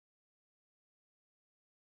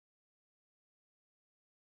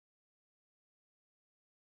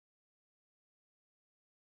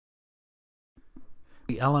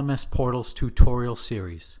The LMS Portals tutorial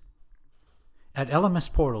series. At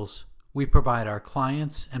LMS Portals, we provide our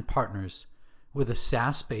clients and partners with a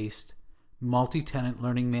SaaS-based, multi-tenant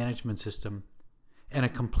learning management system and a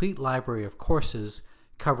complete library of courses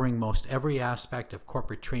covering most every aspect of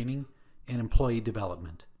corporate training and employee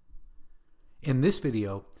development. In this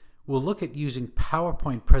video, we'll look at using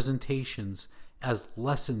PowerPoint presentations as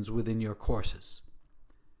lessons within your courses.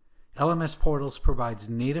 LMS Portals provides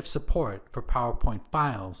native support for PowerPoint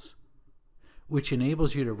files, which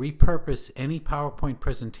enables you to repurpose any PowerPoint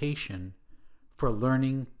presentation for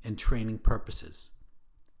learning and training purposes.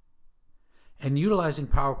 And utilizing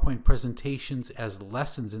PowerPoint presentations as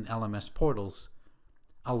lessons in LMS Portals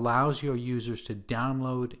allows your users to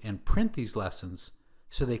download and print these lessons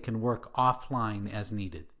so they can work offline as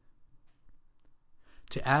needed.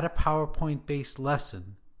 To add a PowerPoint-based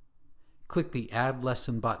lesson, click the Add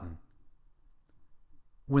Lesson button.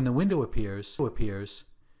 When the window appears,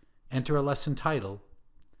 enter a lesson title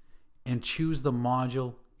and choose the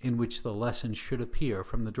module in which the lesson should appear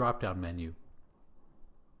from the drop-down menu.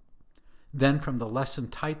 Then from the lesson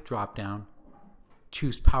type drop-down,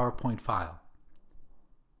 choose PowerPoint file.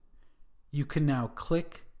 You can now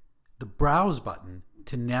click the Browse button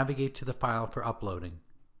to navigate to the file for uploading.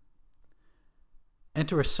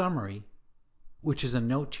 Enter a summary, which is a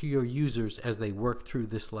note to your users as they work through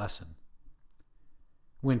this lesson.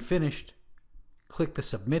 When finished, click the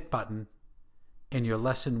Submit button and your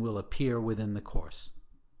lesson will appear within the course.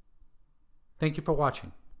 Thank you for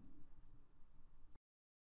watching.